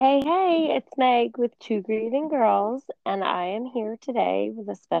Hey, it's Meg with Two Grieving Girls, and I am here today with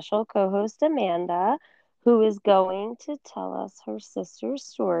a special co host, Amanda, who is going to tell us her sister's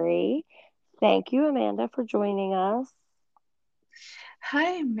story. Thank you, Amanda, for joining us.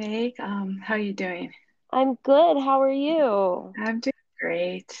 Hi, Meg. How you doing? I'm good. How are you? I'm doing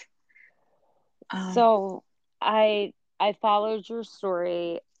great. Um, So, I followed your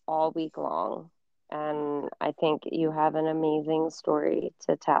story all week long, and I think you have an amazing story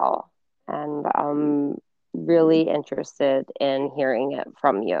to tell, and I'm really interested in hearing it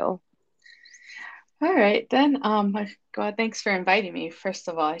from you. all right then. God, thanks for inviting me. First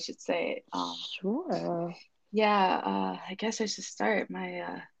of all, I should say. Sure. Yeah. I guess I should start.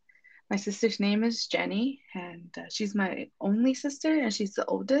 My sister's name is Jenny, and she's my only sister, and she's the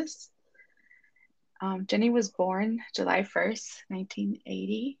oldest. Jenny was born July 1st,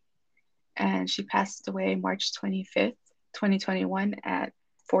 1980, and she passed away March 25th, 2021, at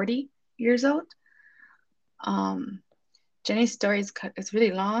 40 years old. Um, Jenny's story is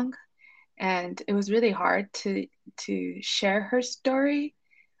really long, and it was really hard to share her story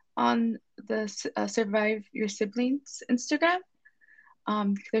on the Survive Your Siblings Instagram.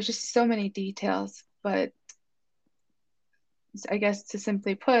 There's just so many details, but I guess to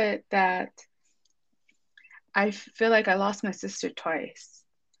simply put that I feel like I lost my sister twice,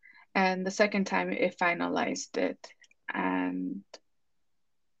 and the second time it finalized it, and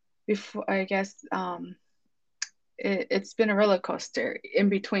before I guess it's been a roller coaster in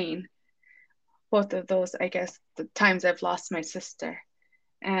between both of those. I guess the times I've lost my sister.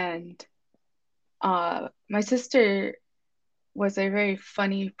 And my sister was a very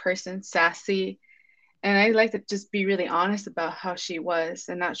funny person, sassy, and I like to just be really honest about how she was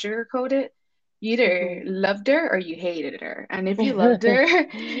and not sugarcoat it. You either Mhm. loved her or you hated her, and if you loved her,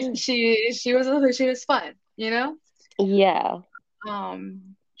 she was fun, you know. Yeah.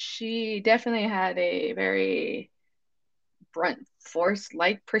 She definitely had a very blunt force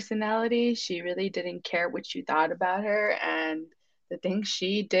like personality. She really didn't care what you thought about her, and the things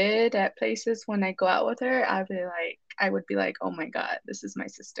she did at places when I go out with her, I would be like, oh my God, this is my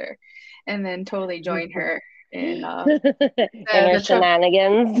sister, and then totally join her in In her the trouble.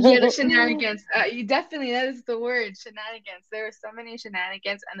 shenanigans. Yeah, the shenanigans. You definitely, that is the word, shenanigans. There were so many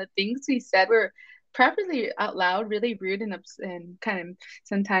shenanigans, and the things we said were probably out loud, really rude and kind of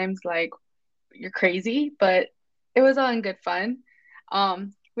sometimes like you're crazy, but it was all in good fun.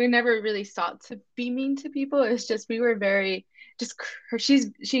 We never really sought to be mean to people. It's just we were very just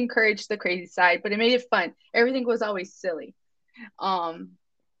she encouraged the crazy side, but it made it fun. Everything was always silly. Um,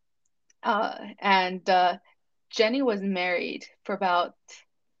 and Jenny was married for about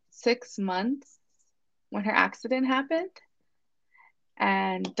 6 months when her accident happened,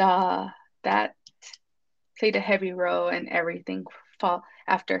 and that played a heavy role in everything fall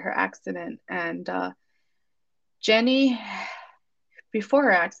after her accident. And Jenny before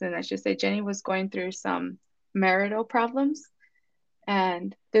her accident, I should say, Jenny was going through some marital problems,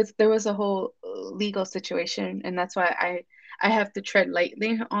 and there was a whole legal situation, and that's why I have to tread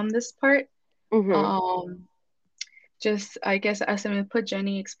lightly on this part. Hmm. Um, just I guess as I put,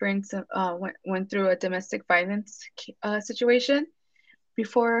 Jenny experienced went through a domestic violence situation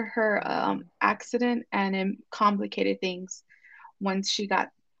before her accident, and it complicated things once she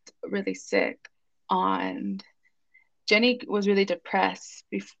got really sick. And Jenny was really depressed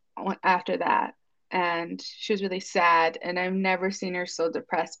after that, and she was really sad. And I've never seen her so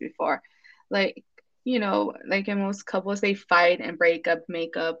depressed before. Like, like in most couples, they fight and break up,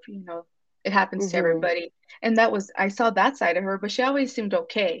 make up, it happens to Hmm. everybody. And I saw that side of her, but she always seemed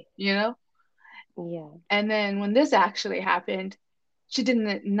okay. Yeah. And then when this actually happened, she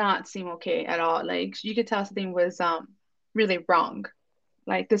did not seem okay at all. Like, you could tell something was really wrong.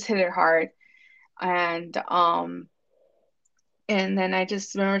 Like, this hit her hard. And And then I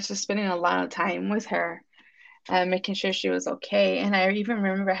just remember just spending a lot of time with her and making sure she was okay. And I even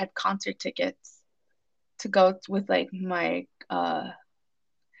remember I had concert tickets to go with like my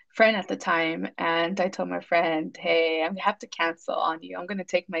friend at the time. And I told my friend, hey, I have to cancel on you. I'm going to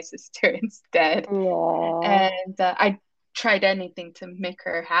take my sister instead. Aw. And I tried anything to make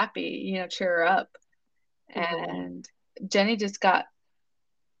her happy, cheer her up. Yeah. And Jenny just got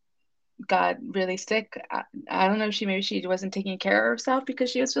really sick. I don't know if maybe she wasn't taking care of herself because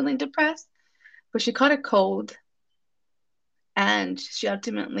she was feeling depressed, but she caught a cold, and she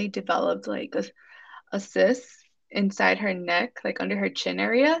ultimately developed like a cyst inside her neck, like under her chin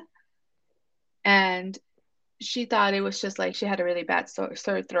area. And she thought it was just like she had a really bad sore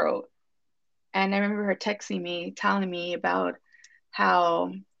throat. And I remember her texting me, telling me about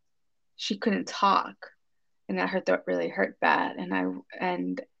how she couldn't talk and that her throat really hurt bad.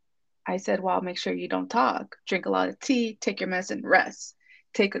 And I said, well, make sure you don't talk, drink a lot of tea, take your medicine, rest,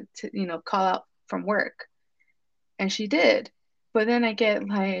 call out from work. And she did. But then I get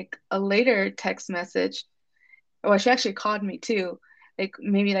like a later text message. Well, she actually called me too, like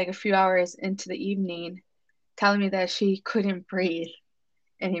maybe like a few hours into the evening, telling me that she couldn't breathe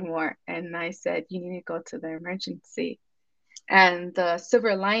anymore. And I said, you need to go to the emergency. And the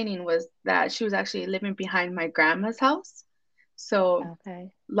silver lining was that she was actually living behind my grandma's house. So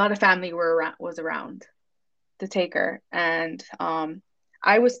Okay. a lot of family was around to take her. And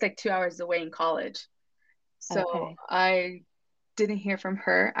I was like 2 hours away in college. So Okay. I didn't hear from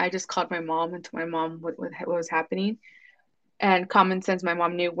her. I just called my mom and told my mom what was happening. And common sense, my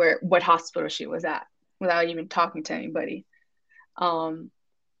mom knew what hospital she was at without even talking to anybody. Um,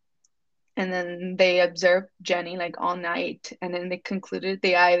 and then they observed Jenny like all night, and then they concluded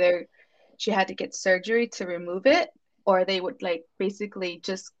she had to get surgery to remove it, or they would like basically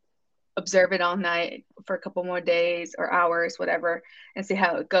just observe it all night for a couple more days or hours, whatever, and see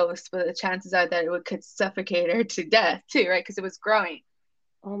how it goes. But the chances are that could suffocate her to death too, right? Because it was growing.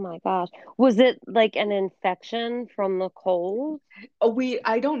 Oh my gosh. Was it like an infection from the cold?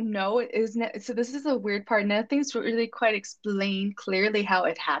 I don't know. Isn't so this is a weird part. Nothing's really quite explained clearly how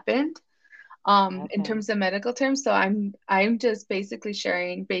it happened. In Okay. terms of medical terms. So I'm just basically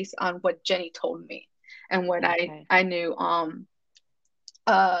sharing based on what Jenny told me and what Okay. I knew.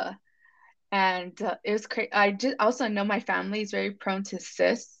 Uh, and it was crazy. I just also know my family is very prone to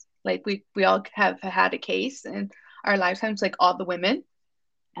cysts. Like we all have had a case in our lifetimes, like all the women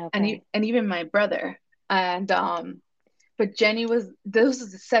Okay. and even my brother. And but Jenny this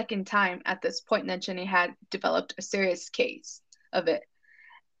was the second time at this point that Jenny had developed a serious case of it.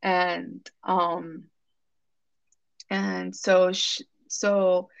 And so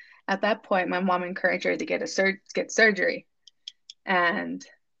at that point, my mom encouraged her to get surgery, and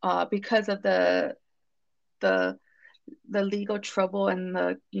because of the the legal trouble and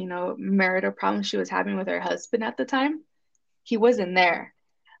the marital problems she was having with her husband at the time, he wasn't there,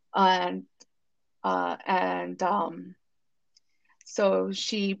 and so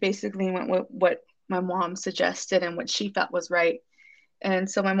she basically went with what my mom suggested and what she felt was right. And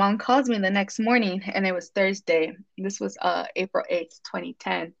so my mom calls me the next morning, and it was Thursday. This was April 8th,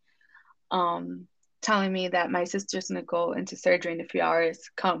 2010. um, telling me that my sister's gonna go into surgery in a few hours.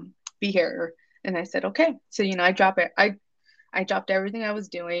 Come, be here. And I said, okay. So I drop it. I dropped everything I was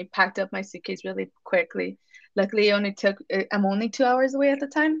doing, packed up my suitcase really quickly. Luckily, it only took. I'm only 2 hours away at the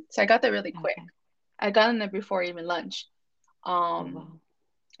time, so I got there really quick. Okay. I got in there before even lunch. Oh Um, wow.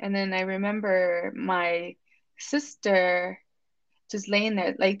 and then I remember my sister just laying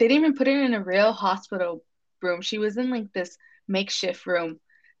there. Like they didn't even put her in a real hospital room. She was in like this makeshift room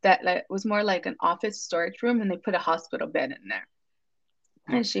that like was more like an office storage room, and they put a hospital bed in there.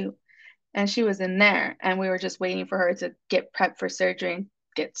 And she was in there, and we were just waiting for her to get prepped for surgery and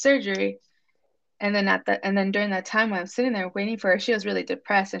get surgery. And then during that time when I was sitting there waiting for her, she was really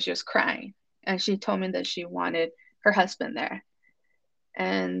depressed and she was crying. And she told me that she wanted her husband there.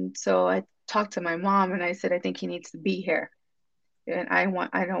 And so I talked to my mom and I said, I think he needs to be here. And I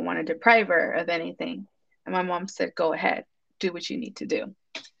don't want to deprive her of anything. And my mom said, go ahead, do what you need to do.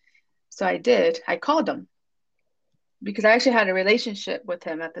 So I did. I called him because I actually had a relationship with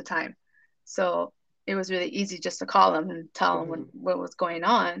him at the time. So it was really easy just to call him and tell him Hmm. what was going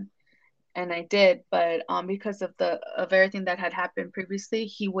on. And I did, but because of everything that had happened previously,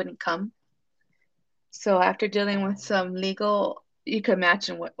 he wouldn't come. So after dealing with some legal, you can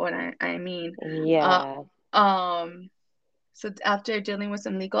imagine what I mean. Uh, Yeah. um, So after dealing with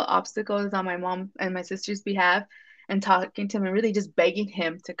some legal obstacles on my mom and my sister's behalf and talking to him and really just begging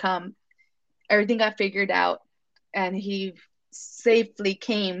him to come, everything got figured out and he safely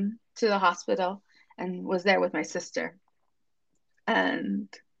came to the hospital and was there with my sister. And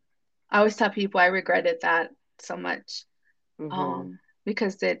I always tell people I regretted that so much Hmm.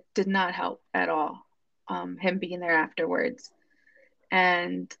 because it did not help at all, him being there afterwards.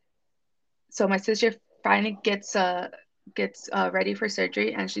 And so my sister finally gets ready for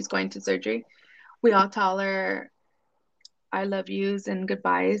surgery and she's going to surgery. We all tell her I love yous and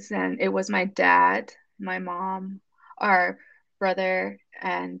goodbyes. And it was my dad, my mom, our brother,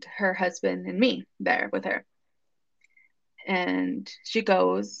 and her husband, and me there with her. And she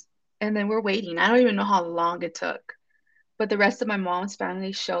goes, and then we're waiting. I don't even know how long it took, but the rest of my mom's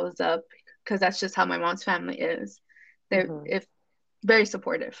family shows up because that's just how my mom's family is. They're Hmm. if very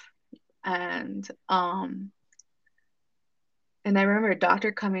supportive. And and I remember a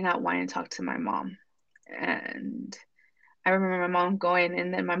doctor coming out wanting to talk to my mom. And I remember my mom going,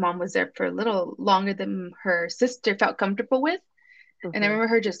 and then my mom was there for a little longer than her sister felt comfortable with. And I Mm-hmm. remember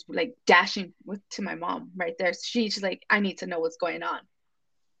her just like dashing to my mom right there. She's like, I need to know what's going on.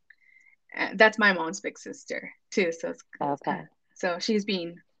 And that's my mom's big sister too. So it's kind of, Okay. so she's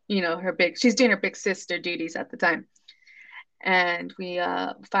being, she's doing her big sister duties at the time. And we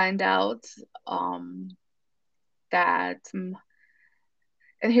find out um, that, and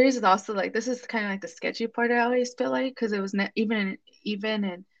here's also like, this is kind of like the sketchy part I always feel like, because it was even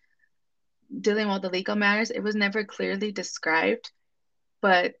in dealing with the legal matters, it was never clearly described.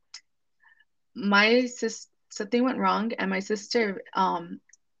 But my sis something went wrong, and my sister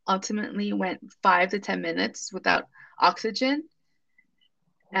ultimately went 5 to 10 minutes without oxygen,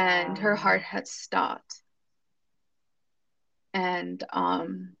 and her heart Wow. had stopped. And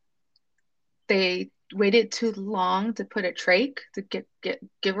they waited too long to put a trach to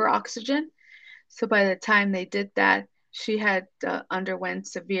give her oxygen. So by the time they did that, she had underwent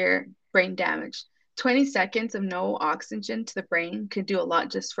severe brain damage. 20 seconds of no oxygen to the brain could do a lot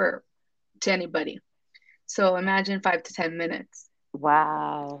just for to anybody. So imagine 5 to 10 minutes.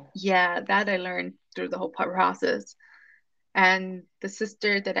 Wow. Yeah, that I learned through the whole process. And the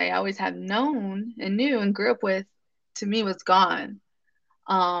sister that I always have known and knew and grew up with, to me, was gone.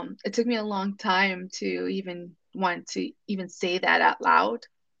 It took me a long time to even want to even say that out loud.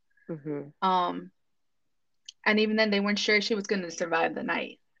 Mm-hmm. Um, and even then, they weren't sure she was going to survive the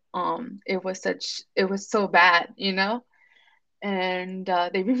night. It was so bad, and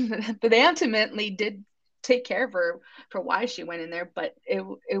they ultimately did take care of her for why she went in there, but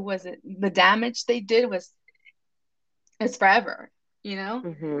it wasn't the damage they did was it's forever, you know.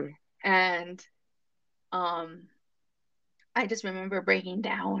 Mm-hmm. And um, I just remember breaking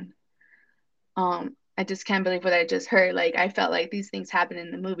down. I just can't believe what I just heard. Like I felt like these things happen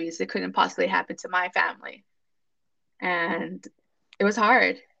in the movies. It couldn't possibly happen to my family, and it was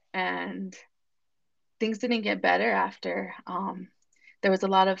hard. And things didn't get better after. There was a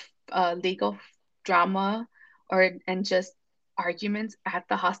lot of legal drama and just arguments at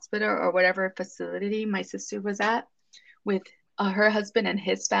the hospital or whatever facility my sister was at with her husband and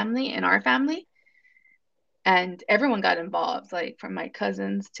his family and our family. And everyone got involved, like from my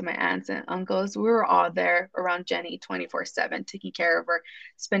cousins to my aunts and uncles. We were all there around Jenny 24/7, taking care of her,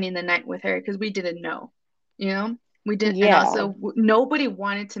 spending the night with her because we didn't know, you know? We didn't, and Yeah. also nobody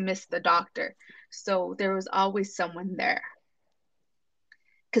wanted to miss the doctor. So there was always someone there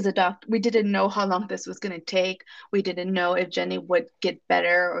because we didn't know how long this was going to take. We didn't know if Jenny would get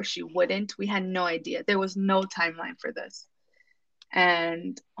better or she wouldn't. We had no idea. There was no timeline for this.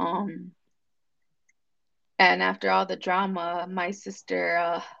 And after all the drama, my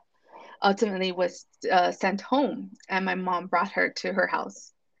sister ultimately was sent home, and my mom brought her to her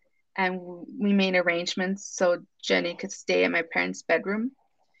house. And we made arrangements so Jenny could stay in my parents' bedroom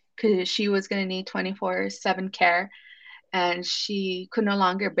because she was going to need 24/7 care, and she could no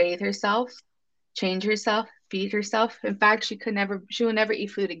longer bathe herself, change herself, feed herself. In fact, she would never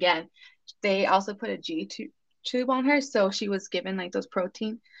eat food again. They also put a tube on her, so she was given like those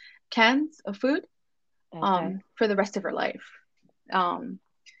protein cans of food Okay. for the rest of her life. Um,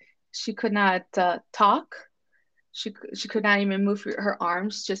 she could not talk. She could not even move her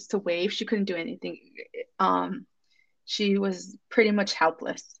arms just to wave. She couldn't do anything. Um, she was pretty much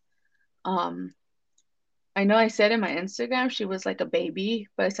helpless. Um, I know I said in my Instagram she was like a baby,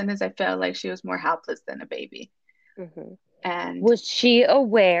 but sometimes I felt like she was more helpless than a baby. Mm-hmm. And Was she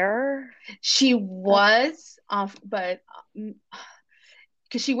aware she of? was off, but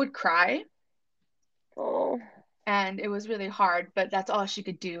because she would cry, Oh. and it was really hard, but that's all she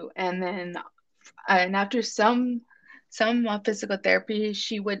could do. And after some physical therapy,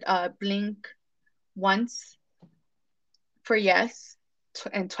 she would blink once for yes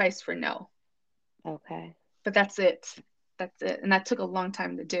and twice for no. Okay. But that's it. That's it. And that took a long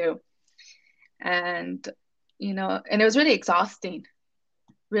time to do. And and it was really exhausting.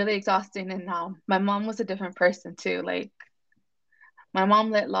 And my mom was a different person too. Like my mom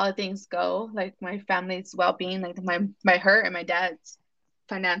let a lot of things go, like my family's well-being, like my her and my dad's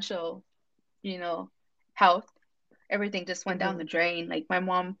financial, you know, health. Everything just went down Mm-hmm. the drain. Like my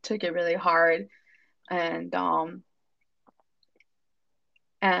mom took it really hard, and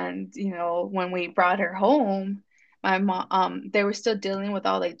when we brought her home, my mom they were still dealing with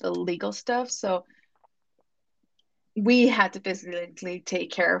all like the legal stuff, so we had to physically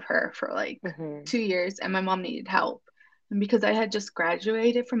take care of her for like Mm-hmm. 2 years, and my mom needed help. And because I had just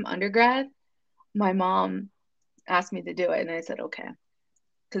graduated from undergrad, my mom asked me to do it, and I said okay,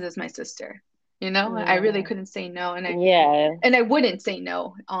 because it's my sister. I really Yeah. couldn't say no, and Yeah. I wouldn't say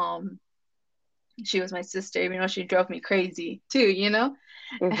no. She was my sister, even though she drove me crazy too.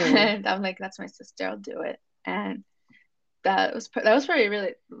 Mm-hmm. And I'm like, that's my sister, I'll do it. And that was probably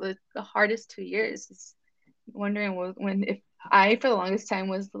really the hardest 2 years, is wondering when if I for the longest time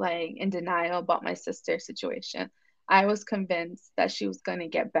was like in denial about my sister's situation. I was convinced that she was going to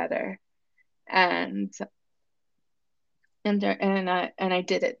get better, and I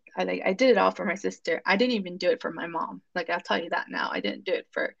did it. I did it all for my sister. I didn't even do it for my mom. Like, I'll tell you that now. I didn't do it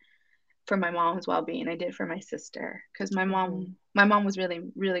for my mom's well-being. I did it for my sister, because Hmm. my mom was really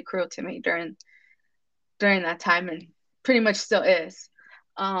really cruel to me during that time, and pretty much still is.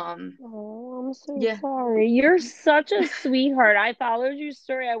 Um, Oh, I'm so yeah, sorry. You're such a sweetheart. I followed your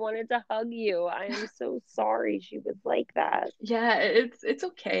story. I wanted to hug you. I am so sorry she was like that. yeah, it's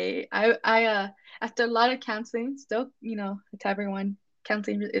okay. I after a lot of counseling, still, I tell everyone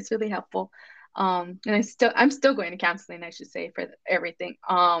counseling is really helpful. And I'm still going to counseling, I should say, for everything.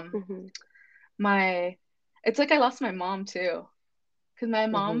 Hmm. My It's like I lost my mom too, because my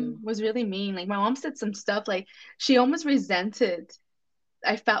mom Hmm. was really mean. Like, my mom said some stuff, like she almost resented.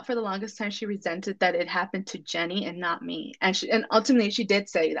 I felt for the longest time she resented that it happened to Jenny and not me. And ultimately she did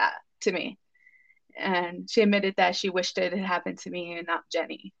say that to me. And she admitted that she wished it had happened to me and not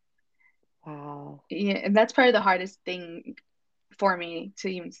Jenny. Wow. Yeah, and that's probably the hardest thing for me to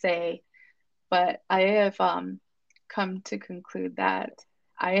even say. But I have come to conclude that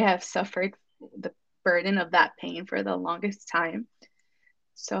I have suffered the burden of that pain for the longest time.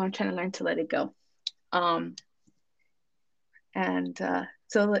 So I'm trying to learn to let it go. Um, and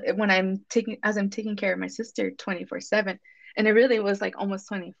so when I'm taking care of my sister 24/7, and it really was like almost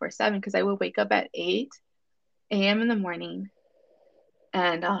 24/7, because I would wake up at 8 a.m. in the morning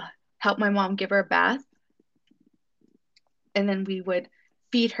and help my mom give her a bath, and then we would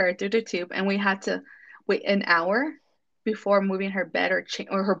feed her through the tube, and we had to wait an hour before moving her bed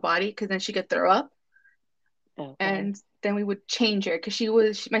or her body, because then she could throw up. Okay. And then we would change her,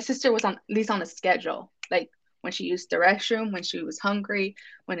 because my sister was on at least on a schedule, like when she used the restroom, when she was hungry,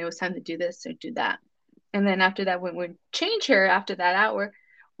 when it was time to do this or do that. And then after that, when we change her after that hour,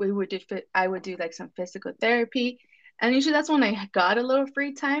 we would do I would do like some physical therapy, and usually that's when I got a little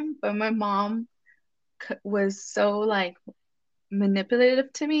free time. But my mom was so like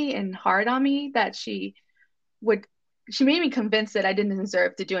manipulative to me and hard on me that would she made me convinced that I didn't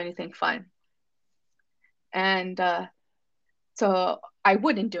deserve to do anything fun. And so I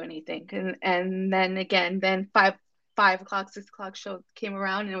wouldn't do anything. And then again, then 5 o'clock, 6 o'clock show came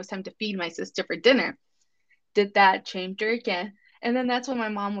around, and it was time to feed my sister for dinner. Did that, changed her again. And then that's when my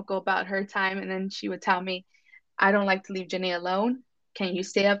mom would go about her time, and then she would tell me, I don't like to leave Jenny alone. Can you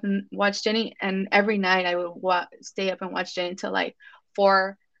stay up and watch Jenny? And every night I would stay up and watch Jenny until like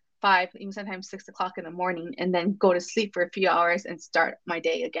 4, 5, even sometimes 6 o'clock in the morning, and then go to sleep for a few hours and start my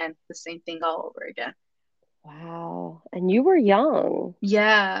day again, the same thing all over again. Wow. And you were young.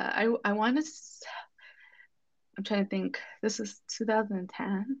 Yeah, I want to. I'm trying to think. This is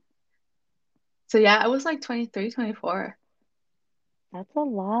 2010. So yeah, I was like 23, 24. That's a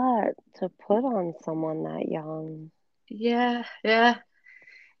lot to put on someone that young. Yeah, yeah,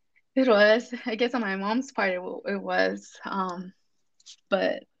 it was. I guess on my mom's part, it was.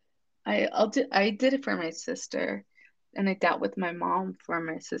 But I did it for my sister, and I dealt with my mom for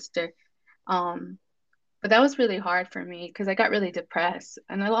my sister. Um, but that was really hard for me, because I got really depressed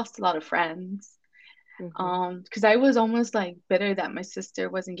and I lost a lot of friends. Hmm. Because I was almost like bitter that my sister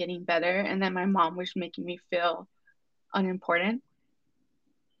wasn't getting better, and that my mom was making me feel unimportant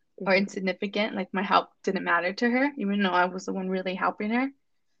or Hmm. insignificant, like my help didn't matter to her, even though I was the one really helping her.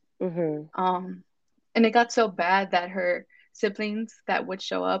 Hmm. Um, and it got so bad that her siblings that would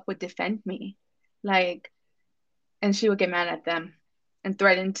show up would defend me, like, and she would get mad at them and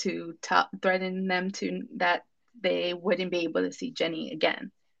threaten them to that they wouldn't be able to see Jenny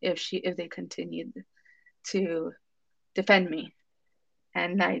again if they continued to defend me.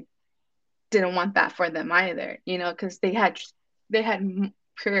 And I didn't want that for them either, because they had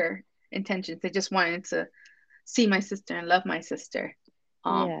pure intentions. They just wanted to see my sister and love my sister.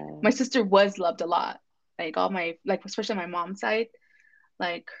 Yeah. My sister was loved a lot. Like, especially my mom's side,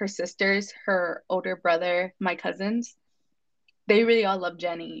 like her sisters, her older brother, my cousins, they really all loved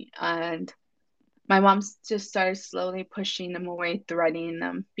Jenny. And my mom just started slowly pushing them away, threatening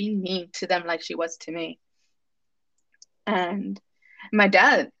them, being mean to them like she was to me. And my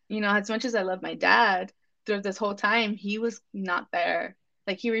dad, as much as I love my dad, through this whole time, he was not there.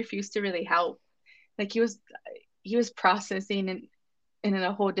 Like, he refused to really help. Like, he was processing in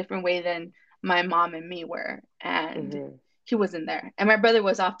a whole different way than my mom and me were, and Hmm. he wasn't there. And my brother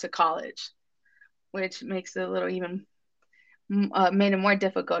was off to college, which makes it a little even made it more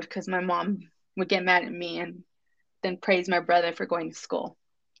difficult, because my mom would get mad at me and then praise my brother for going to school.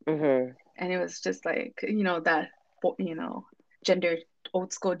 Hmm. And it was just like, that. you know, gender,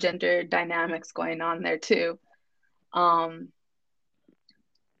 old school gender dynamics going on there too. Um,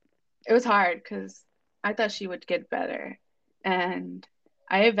 it was hard because I thought she would get better. And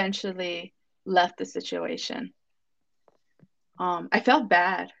I eventually left the situation. I felt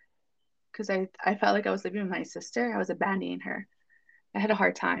bad because I felt like I was living with my sister. I was abandoning her. I had a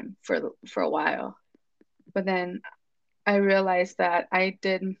hard time for a while. But then I realized that I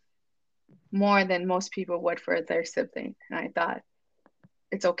did more than most people would for their sibling. And I thought,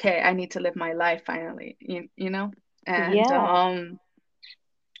 it's okay. I need to live my life finally, you know? And Yeah.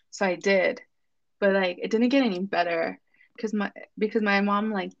 so I did. But like it didn't get any better because my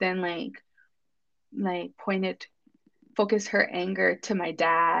mom like then like pointed focused her anger to my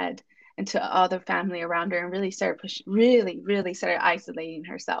dad and to all the family around her and really started really started isolating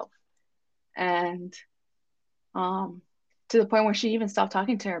herself. And um to the point where she even stopped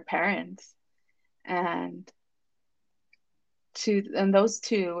talking to her parents. And those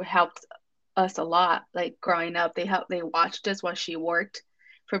two helped us a lot. Like growing up, they watched us while she worked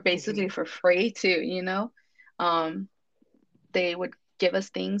for basically Hmm. for free too, you know. Um, they would give us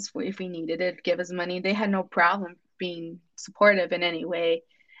things if we needed it, give us money. They had no problem being supportive in any way.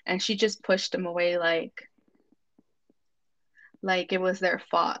 And she just pushed them away like it was their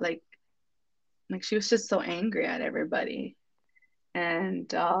fault. Like she was just so angry at everybody.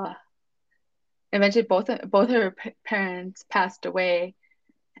 And eventually both her parents passed away,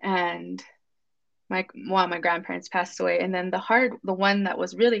 and my one of my grandparents passed away. And then the one that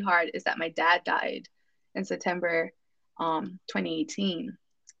was really hard is that my dad died in September 2018.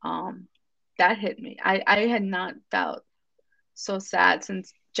 um that hit me. I had not felt so sad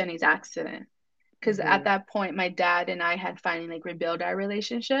since Jenny's accident, because at Hmm. that point my dad and I had finally like rebuilt our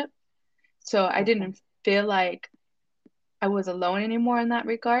relationship, so I Okay. didn't feel like I was alone anymore in that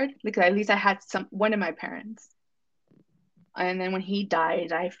regard, because at least I had one of my parents. And then when he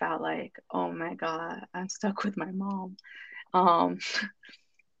died, I felt like, oh my God, I'm stuck with my mom. Um,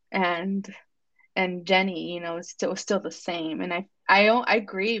 and Jenny, still the same. And I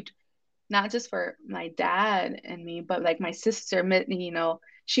grieved not just for my dad and me, but like my sister.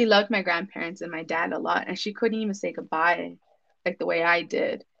 She loved my grandparents and my dad a lot, and she couldn't even say goodbye like the way I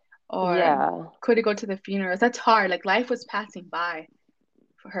did, or Yeah. couldn't go to the funerals. That's hard. Like life was passing by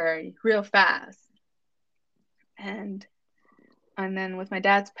for her real fast. And then with my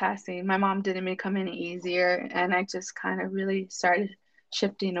dad's passing, my mom didn't become any easier, and I just kind of really started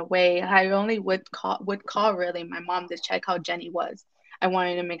shifting away. I only would call really my mom to check how Jenny was. I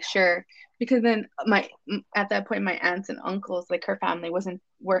wanted to make sure, because then my at that point my aunts and uncles, like her family,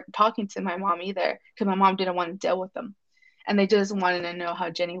 weren't talking to my mom either, because my mom didn't want to deal with them, and they just wanted to know how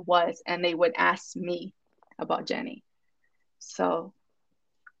Jenny was, and they would ask me about Jenny. So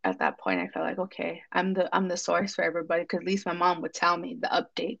at that point I felt like, okay, I'm the source for everybody, because at least my mom would tell me the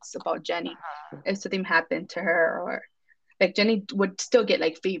updates about Jenny if something happened to her, or like Jenny would still get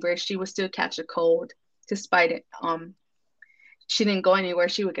like fever, she would still catch a cold despite it. She didn't go anywhere,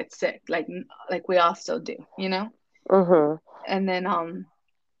 she would get sick like we all still do. Hmm. And then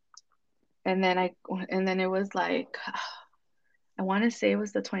and then I and then it was like I want to say it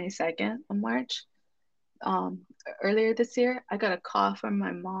was the 22nd of March. um Earlier this year I got a call from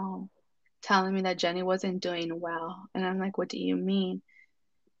my mom telling me that Jenny wasn't doing well. And I'm like, what do you mean?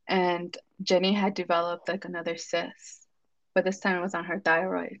 And Jenny had developed like another cyst, but this time it was on her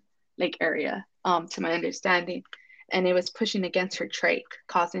thyroid like area, to my understanding. And it was pushing against her trach,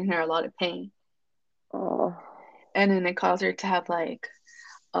 causing her a lot of pain. Oh. And then it caused her to have like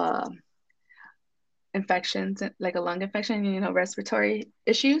um infections, like a lung infection, respiratory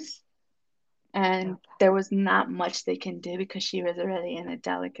issues. And there was not much they can do because she was already in a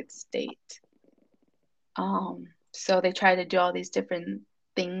delicate state. So they tried to do all these different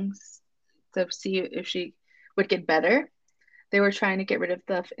things to see if she would get better. They were trying to get rid of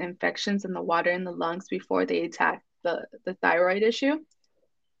the infections in the water in the lungs before they attacked the thyroid issue.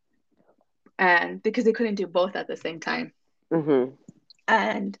 And because they couldn't do both at the same time. Hmm.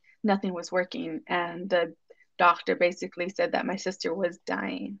 And nothing was working. And the doctor basically said that my sister was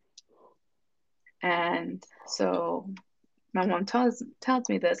dying. And so my mom tells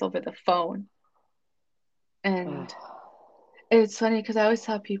me this over the phone. And it's funny because I always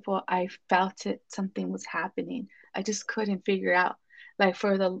tell people I felt it, something was happening. I just couldn't figure out. Like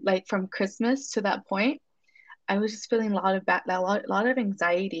from Christmas to that point, I was just feeling a lot of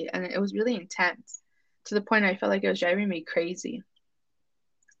anxiety, and it was really intense to the point I felt like it was driving me crazy.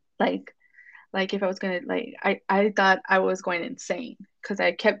 Like like if I was gonna I thought I was going insane because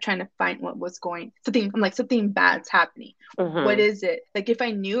I kept trying to find what was going something. I'm like, something bad's happening. What Hmm. is it? Like if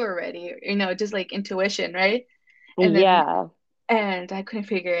I knew already, just like intuition, right? And then Yeah. and I couldn't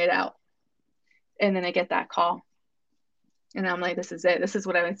figure it out. And then I get that call, and I'm like, this is it. This is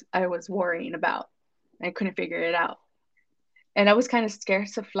what I was worrying about. I couldn't figure it out. And I was kind of scared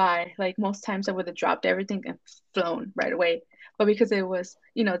to fly. Like most times I would have dropped everything and flown right away. But because it was,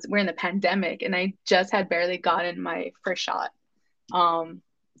 we're in the pandemic and I just had barely gotten my first shot. Um,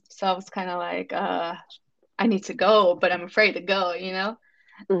 so I was kind of like, I need to go, but I'm afraid to go.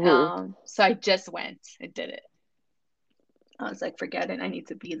 Hmm. So I just went and did it. I was like, forget it. I need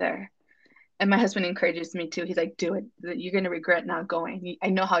to be there. And my husband encourages me too. He's like, do it. You're going to regret not going. I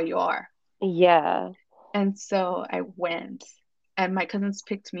know how you are. Yeah. And so I went, and my cousins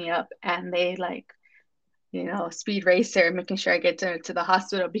picked me up, and they like, speed racer, making sure I get to the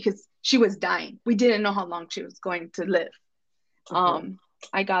hospital because she was dying. We didn't know how long she was going to live. Hmm. Um,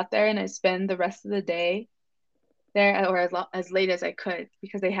 I got there and I spent the rest of the day there, or as late as I could,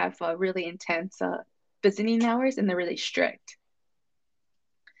 because they have really intense visiting hours and they're really strict.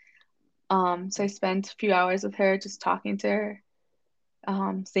 So I spent a few hours with her, just talking to her,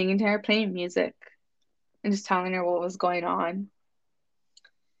 singing to her, playing music, and just telling her what was going on.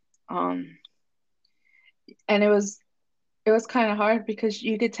 Um, and it was kind of hard because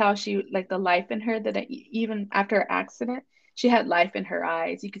you could tell she like the life in her that even after her accident, she had life in her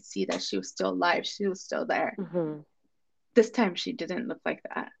eyes. You could see that she was still alive. She was still there. Hmm. This time she didn't look like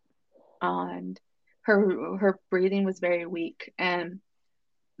that. And her breathing was very weak, and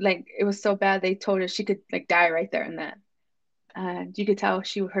like it was so bad they told her she could like die right there and then. And you could tell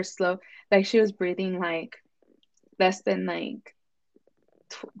her slow, like she was breathing like less than like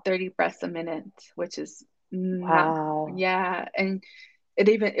 30 breaths a minute, which is not, Wow. yeah. And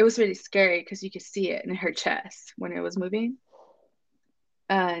it was really scary because you could see it in her chest when it was moving.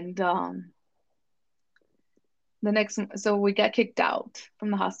 And so we got kicked out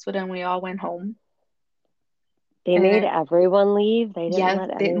from the hospital and we all went home. They And made then, everyone leave. They didn't yeah,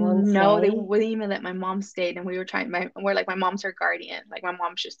 let they anyone no, they stay. wouldn't even let my mom stay. And we're like, my mom's her guardian. Like, my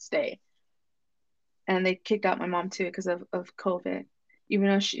mom should stay. And they kicked out my mom too because of COVID. Even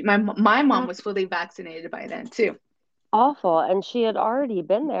though my mom was That's fully vaccinated by then too. awful. And she had already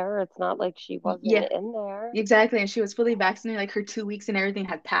been there. It's not like she wasn't Yeah, in there. exactly. And she was fully vaccinated. Like, her 2 weeks and everything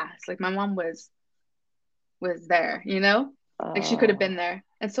had passed. Like, my mom was there. Like, she could have been Oh. there.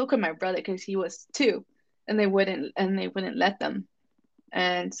 And so could my brother because he was too. And they wouldn't let them.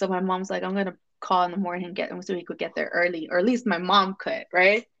 And so my mom's like, I'm gonna call in the morning and get them so he could get there early. Or at least my mom could,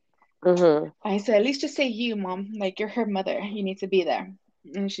 right? Hmm. I said, at least just say you, mom. Like, you're her mother. You need to be there.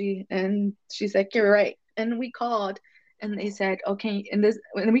 And she's like, you're right. And we called and they said, okay.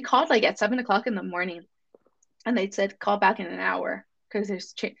 And we called like at 7 o'clock in the morning and they said, call back in an hour because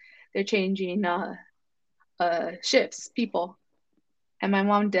they're changing shifts, people. And my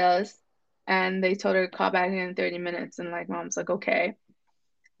mom does. And they told her to call back in 30 minutes. And like, mom's like, okay.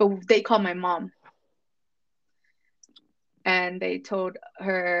 But they called my mom and they told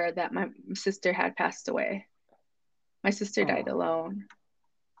her that my sister had passed away. My sister died Oh. alone.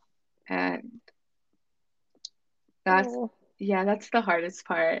 And that's, Oh. yeah, that's the hardest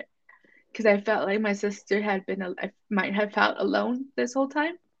part. Because I felt like my sister I might have felt alone this whole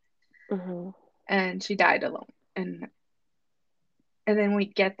time. Hmm. And she died alone. And then we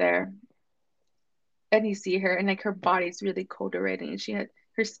get there and you see her and like her body's really cold already and she had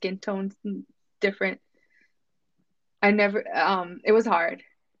her skin tone's different. It was hard.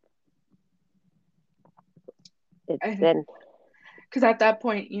 It's Because been, at that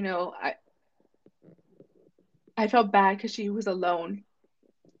point, I felt bad because she was alone.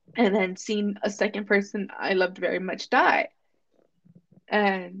 And then seeing a second person I loved very much die.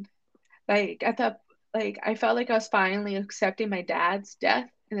 And like at that, like I felt like I was finally accepting my dad's death,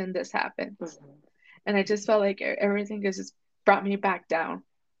 and then this happens. mhm. And I just felt like everything just brought me back down.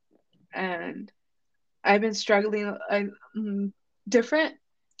 And I've been struggling different,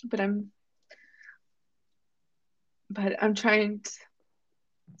 but I'm trying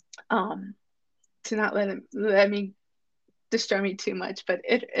um to not let me destroy me too much, but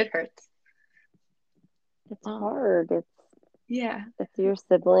it hurts. It's Um hard. yeah, It's your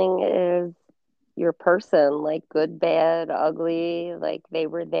sibling is your person, like good, bad, ugly, like they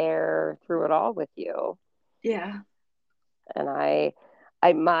were there through it all with you. yeah,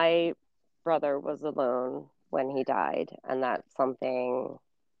 And my brother was alone when he died, and that's something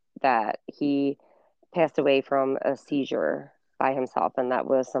that he passed away from a seizure by himself, and that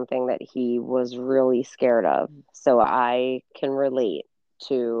was something that he was really scared of. So I can relate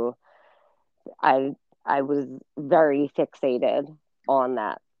to I I was very fixated on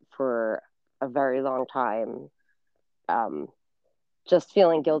that for a very long time. Um, just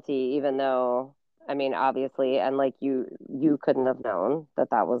feeling guilty, even though I mean, obviously, and like you couldn't have known that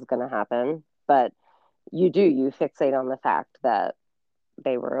that was going to happen, but you fixate on the fact that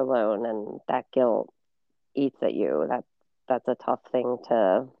they were alone, and that guilt eats at you. That's a tough thing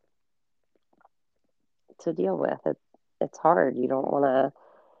to deal with. It's hard. You don't want to.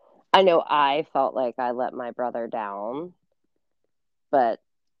 I know I felt like I let my brother down, but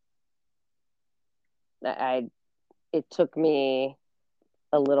I it took me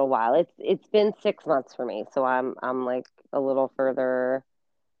a little while. It's been 6 months for me, so I'm like a little further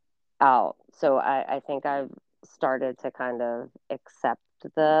out. So I think I've started to kind of accept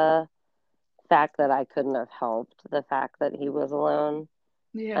the fact that I couldn't have helped the fact that he was alone.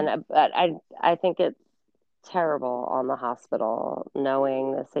 Yeah. And but I think it's terrible on the hospital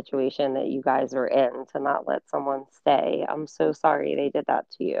knowing the situation that you guys are in to not let someone stay. I'm so sorry they did that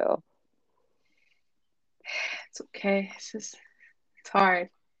to you. It's okay. It's just it's hard.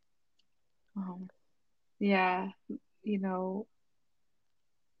 Um, yeah, you know,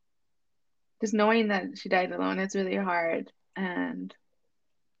 just knowing that she died alone is really hard. And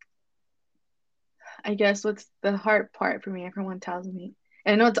I guess what's the hard part for me, everyone tells me,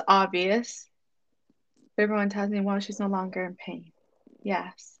 and I know it's obvious, but everyone tells me, well, she's no longer in pain.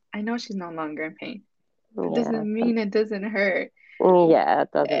 Yes, I know she's no longer in pain. That Yeah. doesn't mean it doesn't hurt. Yeah,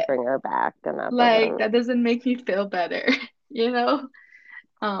 it doesn't Eh, bring her back, and that Like doesn't. that doesn't make me feel better, you know?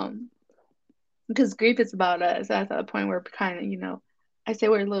 Um, because grief is about us. That's at the point where we're kind of, I say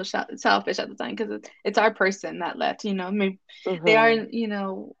we're a little selfish at the time because it's our person that left, Maybe they are,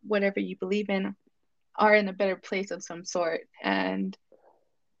 Hmm. whatever you believe in, are in a better place of some sort. And,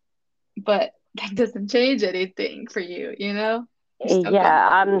 but that doesn't change anything for you, You're still going.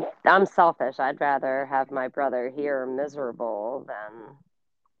 Yeah, I'm selfish. I'd rather have my brother here miserable than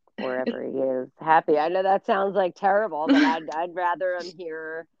wherever he is happy. I know that sounds like terrible, but I'd rather him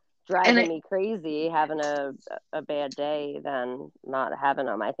here And driving I, me crazy, having a bad day than not having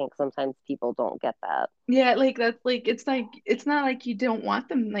him. I think sometimes people don't get that. yeah, like that's like it's not like you don't want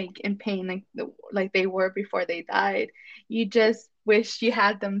them like in pain like they were before they died. You just wish you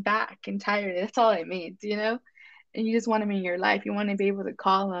had them back entirely. That's all it means. And you just want them in your life. You want to be able to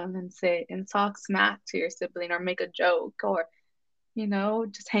call them and say and talk smack to your sibling or make a joke or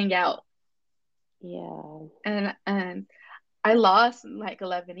just hang out. Yeah. And I lost like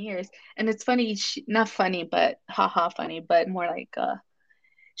 11 years. And it's funny, not funny, but haha funny, but more like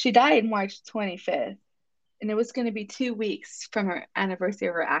she died March 25th. And it was going to be 2 weeks from her anniversary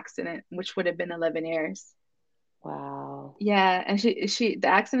of her accident, which would have been 11 years. Wow. Yeah, and the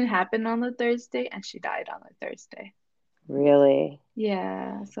accident happened on the Thursday, and she died on the Thursday. Really?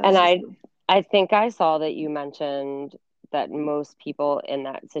 Yeah, so And it's just I think I saw that you mentioned that most people in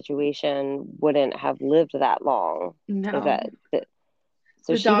that situation wouldn't have lived that long. Is no. that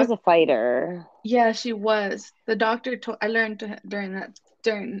so The she was doc, a fighter. yeah, she was. The doctor told I learned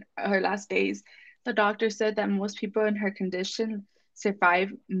during her last days. The doctor said that most people in her condition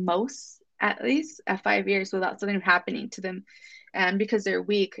survive most at least at 5 years without something happening to them, and because they're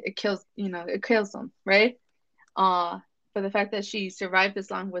weak, it kills them, right? Uh, but the fact that she survived this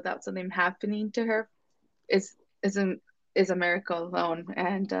long without something happening to her is is a is a miracle alone.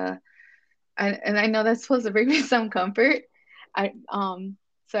 And I know that's supposed to bring me some comfort. I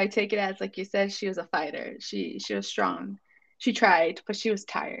so I take it as like you said, she was a fighter. She was strong. She tried, but she was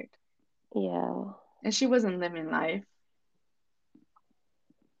tired. Yeah. And she wasn't living life.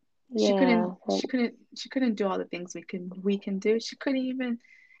 She couldn't Yeah. she couldn't she couldn't do all the things we can do. She couldn't even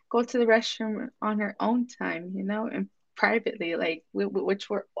go to the restroom on her own time, and privately, like which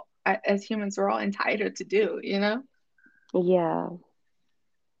we're as humans we're all entitled to do. Yeah.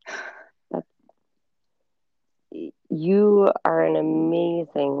 That's, you are an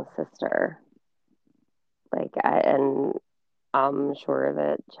amazing sister. And I'm sure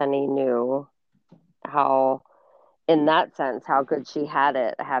that Jenny knew how, in that sense, how good she had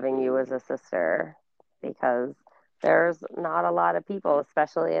it having you as a sister, because there's not a lot of people,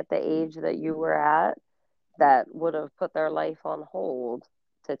 especially at the age that you were at, that would have put their life on hold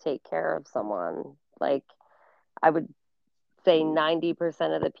to take care of someone. Like, I would say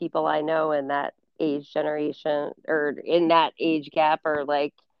 90% of the people I know in that age generation or in that age gap are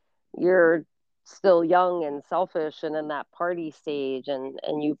like, you're still young and selfish and in that party stage, and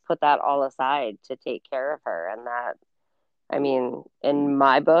you put that all aside to take care of her. And that, I mean, in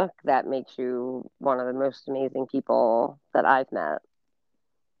my book, that makes you one of the most amazing people that I've met.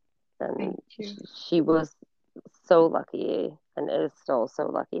 And Thank you. she was so lucky and is still so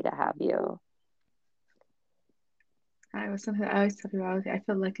lucky to have you. I always tell people I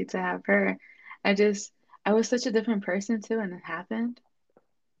feel lucky to have her. I just I was such a different person too when it happened.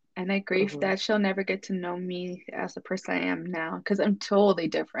 And I grieve Hmm. that she'll never get to know me as the person I am now because I'm totally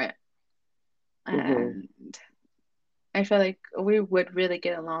different. Hmm. And I feel like we would really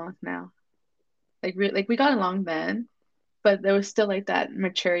get along now. Like we got along then, but there was still like that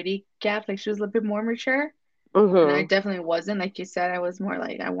maturity gap. Like she was a little bit more mature, and I Hmm. definitely wasn't. Like you said, I was more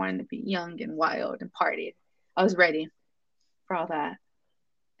like I wanted to be young and wild and partied. I was ready for all that,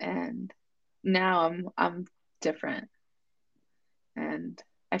 and now I'm different, and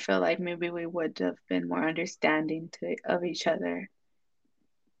I feel like maybe we would have been more understanding to of each other.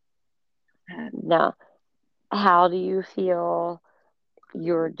 And Now, how do you feel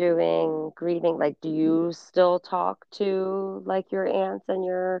you're doing grieving? Like, do you still talk to like your aunts and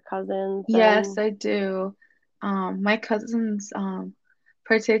your cousins yes, and I do. My cousins,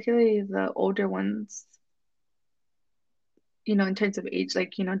 particularly the older ones, in terms of age,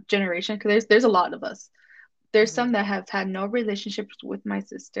 like, generation, because there's a lot of us. There's some Mhm. that have had no relationships with my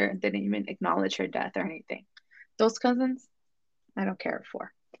sister and didn't even acknowledge her death or anything. Those cousins, I don't care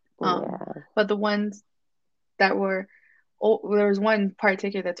for. Yeah. But the ones that were old, there was one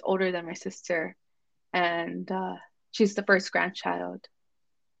particular that's older than my sister, and she's the first grandchild.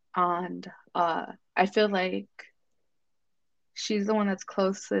 And I feel like she's the one that's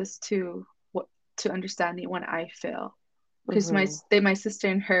closest to what to understanding what I feel. Because Hmm. my sister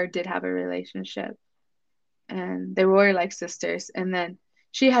and her did have a relationship, and they were like sisters. And then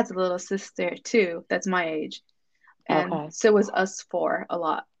she has a little sister too that's my age, and Okay. so it was us four a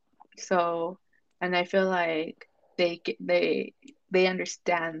lot. So, and I feel like they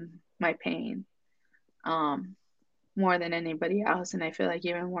understand my pain um more than anybody else, and I feel like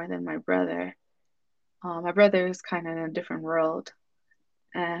even more than my brother. My brother is kind of in a different world,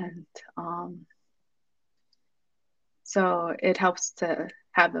 and um so it helps to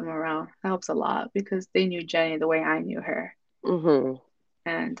have them around. It helps a lot because they knew Jenny the way I knew her. Hmm.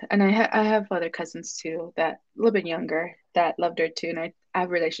 And I have other cousins too that a little bit younger that loved her too, and I have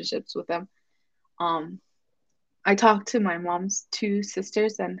relationships with them. Um, I talked to my mom's two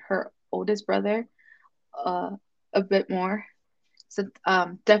sisters and her oldest brother uh a bit more. So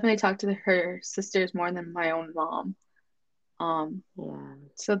definitely talk to her sisters more than my own mom. Um, Yeah.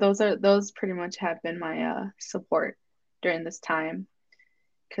 so those pretty much have been my support during this time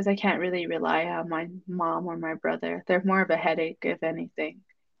because I can't really rely on my mom or my brother. They're more of a headache, if anything,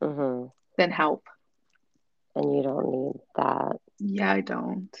 Hmm. than help. And you don't need that. Yeah, I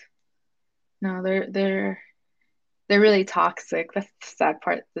don't. No, they're really toxic. That's the sad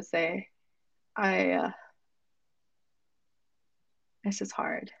part to say. I It's just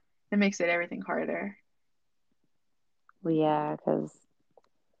hard. It makes it everything harder. Well, yeah, because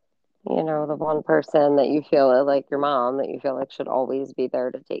the one person that you feel like your mom that you feel like should always be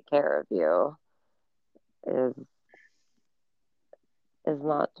there to take care of you is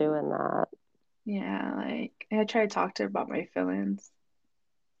not doing that. Yeah, like I try to talk to her about my feelings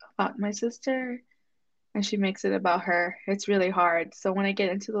about my sister, and she makes it about her. It's really hard. So when I get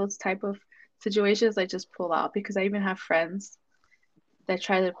into those type of situations, I just pull out because I even have friends that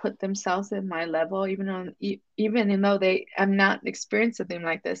try to put themselves in my level, even though they have not experienced something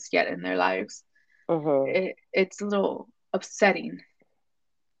like this yet in their lives. Hmm. It's a little upsetting.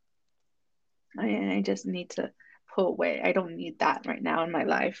 I just need to pull away. I don't need that right now in my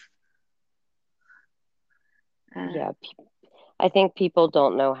life. Uh, Yeah, I think people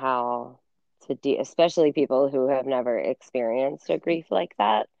don't know how to deal, especially people who have never experienced a grief like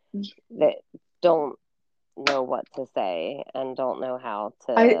that don't know what to say and don't know how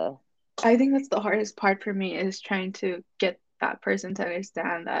I to. I think that's the hardest part for me is trying to get that person to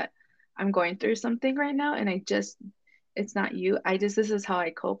understand that I'm going through something right now, and it's not you. This is how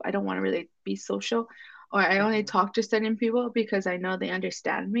I cope. I don't want to really be social, or I only Mhm. talk to certain people because I know they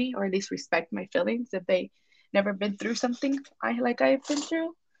understand me or at least respect my feelings if they never been through something I've been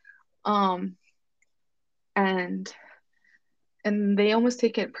through. Um, and and they almost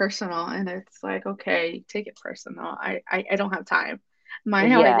take it personal, and it's like, okay, take it personal. I don't have time.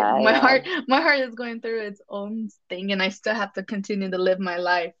 Yeah, yeah, My heart is going through its own thing, and I still have to continue to live my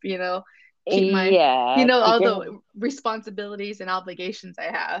life, keep my, keep all your the responsibilities and obligations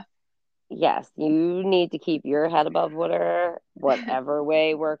I have. yes, you need to keep your head above water, whatever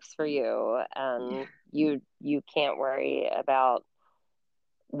way works for you, Yeah. and you can't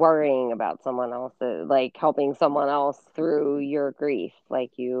worrying about someone else, like helping someone else through your grief.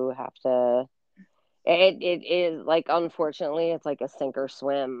 Like you have to. It is like, unfortunately, it's like a sink or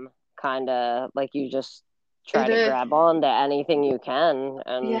swim kind of, like you just try It to is. grab on to anything you can,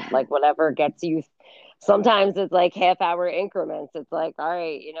 and Yeah. like whatever gets you. Sometimes it's like half-hour increments. It's like, all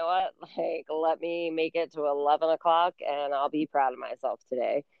right, you know what? Like, let me make it to 11 o'clock and I'll be proud of myself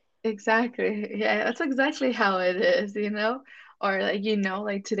today. exactly. Yeah, that's exactly how it is, you know? Or like,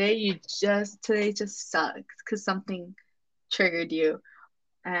 like today just sucks because something triggered you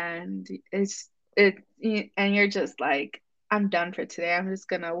and and you're just like, I'm done for today. I'm just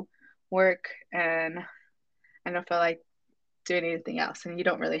gonna work and I don't feel like doing anything else. And you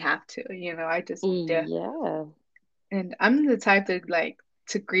don't really have to, I just do. Yeah, And I'm the type that like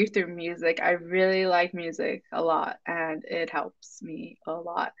to grieve through music. I really like music a lot and it helps me a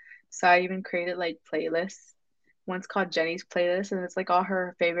lot. So I even created like playlists. One's called Jenny's playlist and it's like all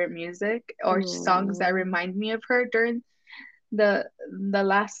her favorite music or songs that mm, remind me of her during the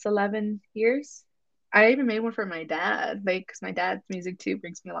last 11 years. I even made one for my dad, like because my dad's music too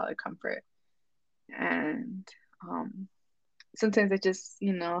brings me a lot of comfort. And um sometimes I just,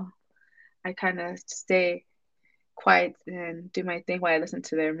 I kind of stay quiet and do my thing while I listen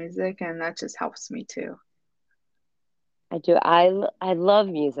to their music, and that just helps me too. I do. I love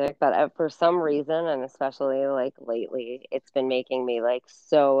music, but for some reason, and especially like lately, it's been making me like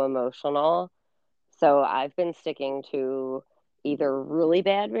so emotional. So I've been sticking to either really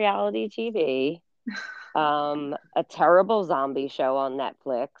bad reality TV, a terrible zombie show on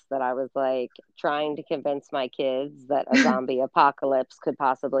Netflix that I was like trying to convince my kids that a zombie apocalypse could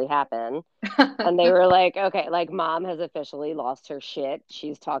possibly happen. And they were like, okay, like mom has officially lost her shit.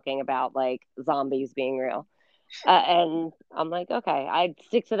 She's talking about like zombies being real. And I'm like, okay, I'd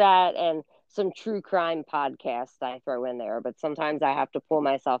stick to that and some true crime podcasts I throw in there. But sometimes I have to pull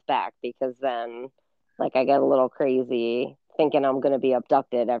myself back because then, like, I get a little crazy thinking I'm going to be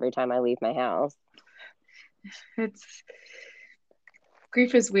abducted every time I leave my house. It's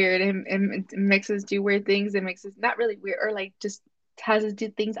grief is weird and it makes us do weird things. It makes us not really weird or like just has us do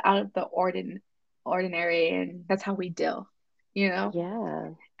things out of the ordinary, and that's how we deal, you know? Yeah.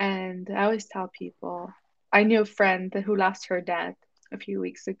 And I always tell people, I knew a friend who lost her dad a few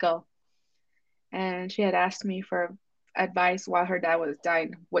weeks ago, and she had asked me for advice while her dad was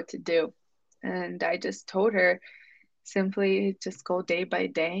dying, what to do. And I just told her simply just go day by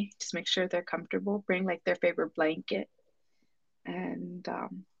day, just make sure they're comfortable, bring like their favorite blanket and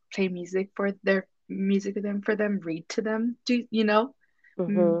play music with them for them, read to them, do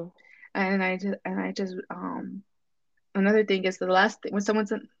Mm. Hmm. And I just another thing is the last thing when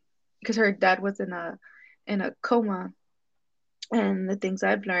someone's in because her dad was in a coma, and the things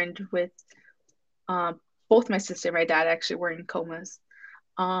I've learned with um both my sister and my dad actually were in comas.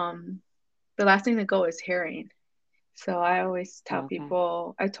 Um, the last thing to go is hearing. So I always tell Okay.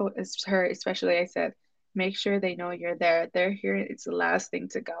 people, I told her especially, I said, make sure they know you're there. They're hearing it's the last thing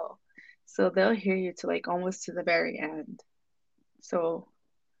to go. So they'll hear you to like almost to the very end. So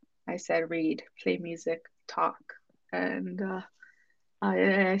I said, read, play music, talk. And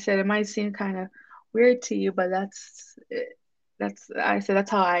I said, it might seem kind of weird to you, but I said,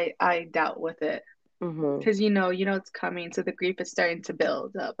 that's how I dealt with it. Hmm. Because it's coming. So the grief is starting to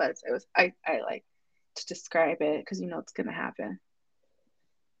build up. As it was, I like to describe it because it's gonna happen.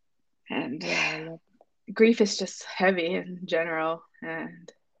 And Yeah. And grief is just heavy in general.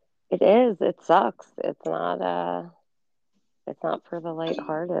 And it is. It sucks. It's not for the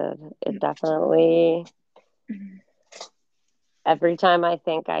lighthearted. It definitely, every time I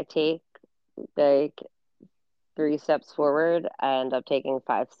think I take like 3 steps forward, I end up taking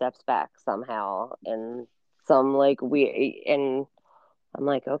 5 steps back somehow in some like weird. And I'm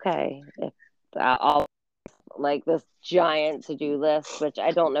like, okay, if I'll like this giant to do list, which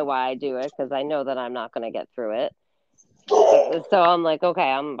I don't know why I do it because I know that I'm not going to get through it. So I'm like,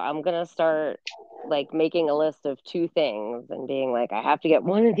 okay, I'm gonna start like making a list of 2 things and being like, I have to get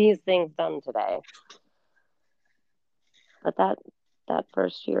one of these things done today. But that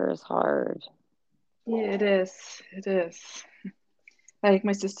first year is hard. yeah, it is. It is. Like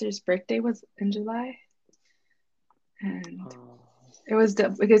my sister's birthday was in July, and Oh,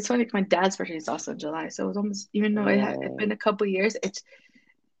 it's funny. My dad's birthday is also in July, so it was almost even though it's really? been a couple years,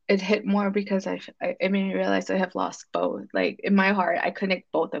 it hit more because I made me realize I have lost both. Like in my heart, I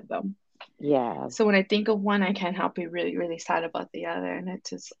connect both of them. Yeah. So when I think of one, I can't help be really, really sad about the other, and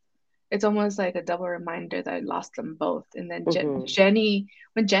it's almost like a double reminder that I lost them both. And then Hmm.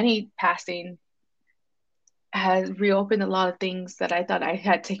 Jenny passing has reopened a lot of things that I thought I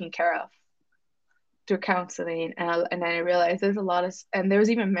had taken care of through counseling, and then I realized there's a lot of, and there was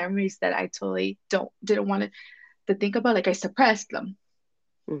even memories that I totally didn't want to think about, like I suppressed them,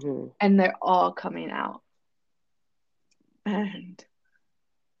 Hmm. and they're all coming out, and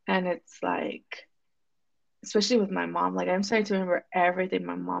it's like, especially with my mom, like I'm starting to remember everything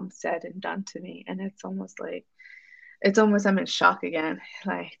my mom said and done to me, and it's almost I'm in shock again,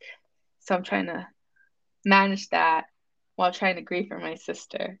 like so I'm trying to manage that while trying to grieve for my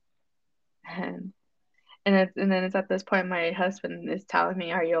sister. And and then it's at this point my husband is telling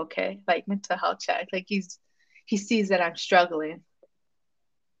me, "Are you okay?" Like mental health check. Like he sees that I'm struggling.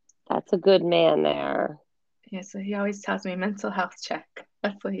 That's a good man there. Yeah, so he always tells me mental health check.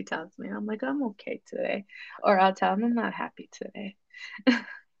 That's what he tells me. I'm like, I'm okay today. Or I'll tell him I'm not happy today.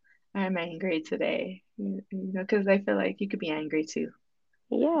 I'm angry today. You know, because I feel like you could be angry too.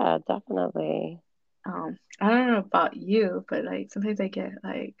 Yeah, definitely. I don't know about you, but like sometimes I get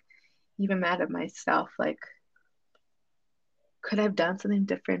like even mad at myself. Like, could I have done something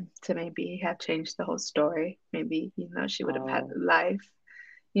different to maybe have changed the whole story? Maybe, she would have had Oh, a life,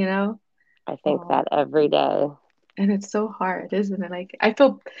 you know? I think Um, that every day. and it's so hard, isn't it? Like, I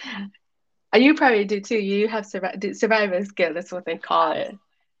feel, you probably do too. You have survivor's guilt, that's what they call Yes. it.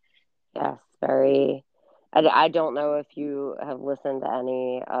 Yes, very. I don't know if you have listened to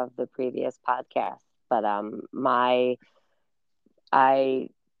any of the previous podcasts, but I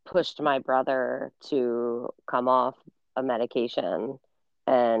pushed my brother to come off a medication,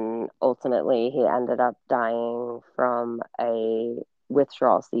 and ultimately he ended up dying from a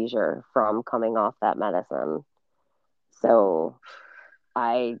withdrawal seizure from coming off that medicine. So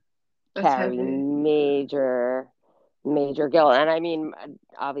I That's carry heavy. major guilt. And I mean,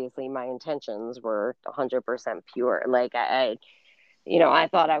 obviously my intentions were 100% pure. Like I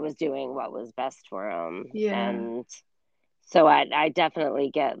thought I was doing what was best for him. Yeah, And so I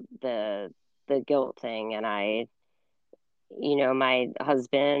definitely get the guilt thing. And my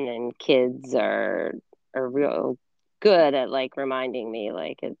husband and kids are real good at like reminding me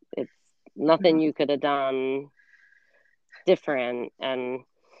like it's nothing no, you could have done different. And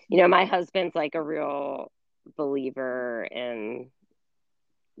my husband's like a real believer in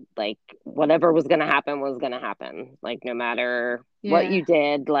like whatever was going to happen, like no matter what yeah, you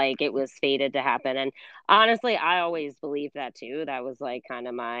did, like it was fated to happen. And honestly, I always believed that too. That was like kind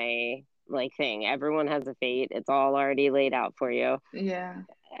of my like thing. Everyone has a fate, it's all already laid out for you. yeah,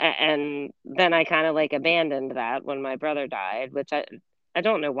 And then I kind of like abandoned that when my brother died, which I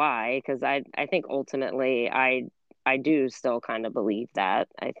don't know why, because I think ultimately I do still kind of believe that.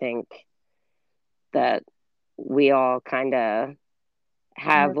 I think that we all kind of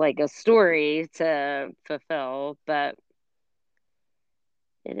have we're like a story to fulfill, but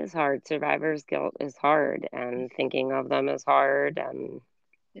it is hard. Survivor's guilt is hard, and thinking of them is hard. And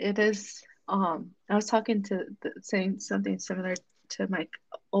It is. I was talking saying something similar to my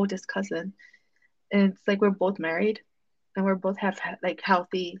oldest cousin, and it's like we're both married, and we're both have like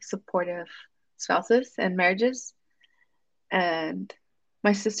healthy, supportive spouses and marriages, and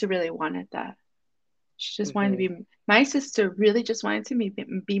my sister really wanted that. She just wanted to mm-hmm. be. My sister really just wanted to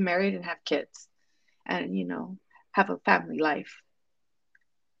be married and have kids, and have a family life,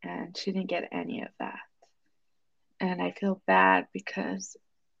 and she didn't get any of that. And I feel bad because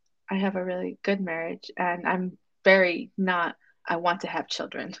I have a really good marriage and I'm very not I want to have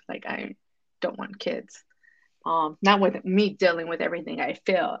children. Like I don't want kids. Not with me dealing with everything I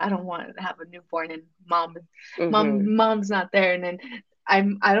feel. I don't want to have a newborn and Mm-hmm. mom's not there and then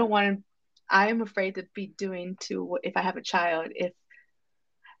I don't want to I'm afraid to be doing to if I have a child if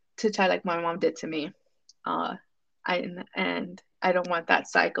to child like my mom did to me. Uh and I don't want that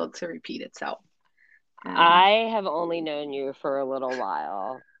cycle to repeat itself. And I have only known you for a little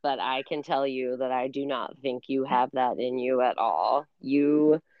while, but I can tell you that I do not think you have that in you at all.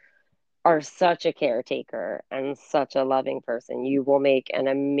 You are such a caretaker and such a loving person. You will make an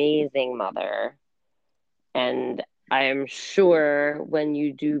amazing mother. And I am sure when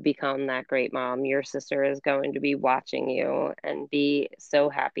you do become that great mom, your sister is going to be watching you and be so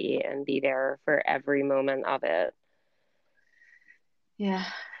happy and be there for every moment of it. yeah,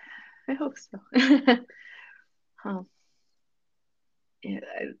 I hope so. um, yeah,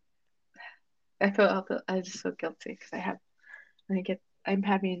 I just feel guilty because I'm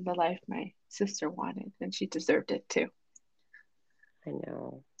having the life my sister wanted and she deserved it too. I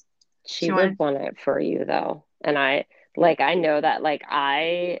know. She She would wanted, want it for you though. And I know that like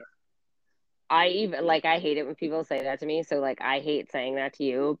I even like I hate it when people say that to me. So like I hate saying that to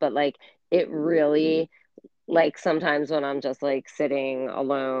you, but like it really like sometimes when I'm just like sitting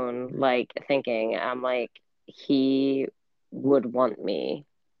alone, like thinking, I'm like, he would want me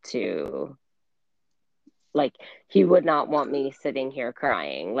to, like, he would not want me sitting here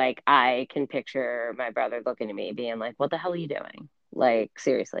crying. Like, I can picture my brother looking at me being like, what the hell are you doing? Like,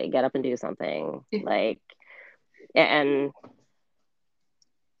 seriously, get up and do something. Like, and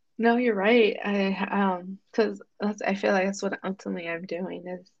no, you're right. Because I feel like that's what ultimately I'm doing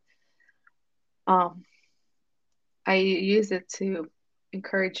is um I use it to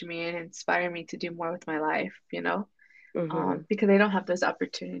encourage me and inspire me to do more with my life. Mm-hmm. because they don't have those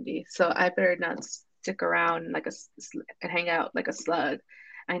opportunities. So I better not stick around like and hang out like a slug.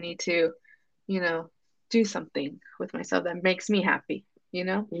 I need to, you know, do something with myself that makes me happy, you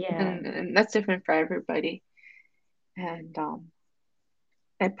know? Yeah. And that's different for everybody. And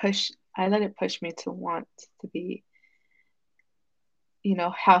I let it push me to want to be,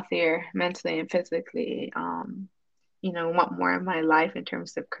 healthier mentally and physically. Want more in my life in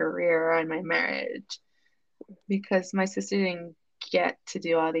terms of career and my marriage because my sister didn't get to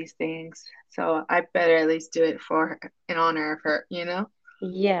do all these things. So I better at least do it for her in honor of her, you know?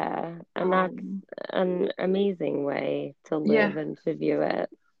 Yeah. And that's Um, an amazing way to yeah, live and to view it.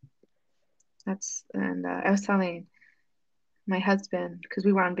 and I was telling my husband because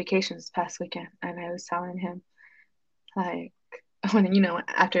we were on vacation this past weekend, and I was telling him like when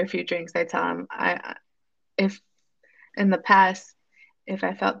after a few drinks, I tell him if in the past if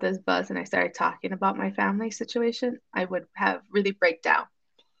I felt this buzz and I started talking about my family situation, I would have really break down.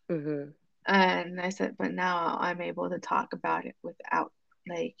 Mm-hmm. And I said, but now I'm able to talk about it without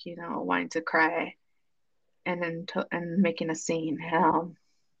like, wanting to cry and and making a scene.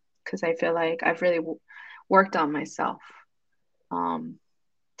 Because I feel like I've really worked on myself um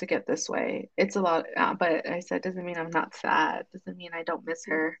to get this way. It's a lot, but I said doesn't mean I'm not sad. Doesn't mean I don't miss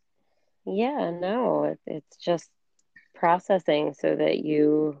her. Yeah, no, it's just processing so that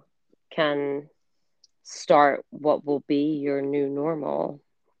you can start what will be your new normal.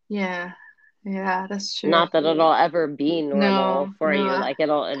 Yeah, yeah, that's true. Not that it'll ever be normal No, for no, you, like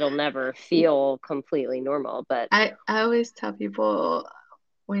it'll never feel completely normal, but I always tell people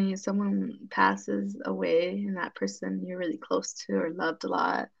when someone passes away and that person you're really close to or loved a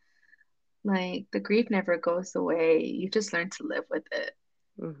lot, like the grief never goes away. You just learn to live with it.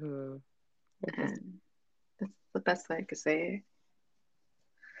 hmm it just And that's the best way I could say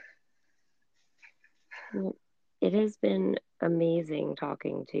well, it has been amazing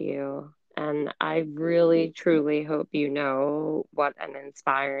talking to you. And I really truly hope you know what an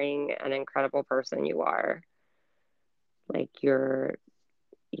inspiring and incredible person you are. Like your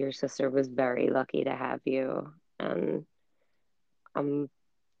sister was very lucky to have you. And I'm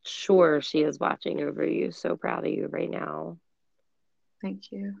sure she is watching over you, so proud of you right now.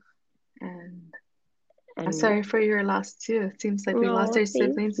 thank you. And I'm And sorry for your loss too. It seems like we lost oh, our thank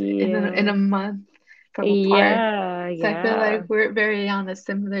siblings in a you. month from apart. Yeah, So I feel yeah. like we're very on a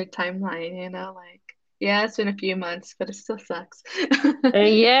similar timeline, like yeah, it's been a few months, but it still sucks.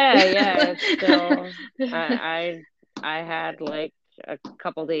 Yeah, yeah. It's still I had like a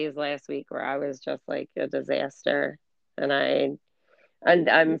couple days last week where I was just like a disaster. And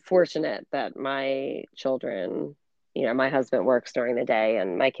I'm fortunate that my children, my husband works during the day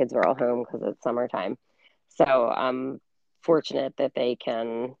and my kids are all home because it's summertime. So I'm fortunate that they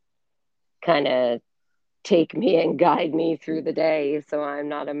can kind of take me and guide me through the day so I'm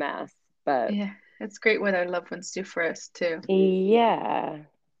not a mess. But Yeah, it's great what our loved ones do for us too. yeah,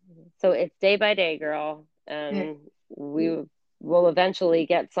 so it's day by day, girl, Yeah, and we will eventually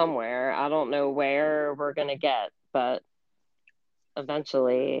get somewhere. I don't know where we're gonna get, but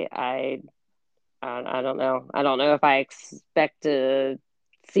eventually, I don't know. I don't know if I expect to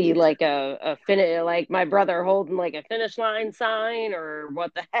see like a finish, like my brother holding like a finish line sign, or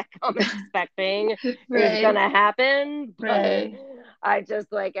what the heck I'm expecting is right, gonna happen. But right. I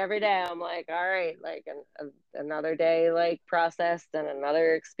just like every day I'm like, all right, like another day like processed and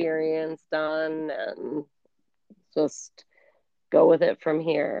another experience done, and just go with it from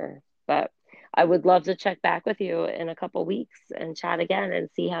here. But I would love to check back with you in a couple weeks and chat again and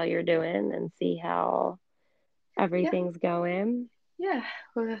see how you're doing and see how Yeah, everything's going. yeah.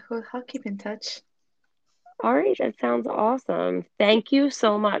 I'll keep in touch. All right, that sounds awesome. Thank you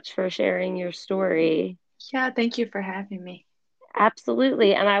so much for sharing your story. Yeah, thank you for having me.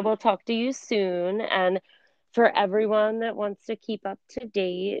 Absolutely. And I will talk to you soon. And for everyone that wants to keep up to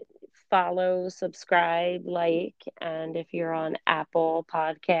date, follow, subscribe, like, and if you're on Apple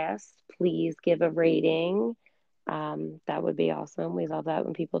Podcasts, please give a rating. That would be awesome. We love that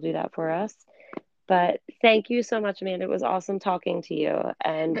when people do that for us. But thank you so much, Amanda. It was awesome talking to you,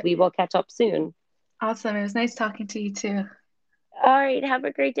 and we will catch up soon. Awesome. It was nice talking to you too. All right, have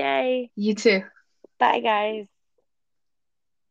a great day. You too. Bye, guys.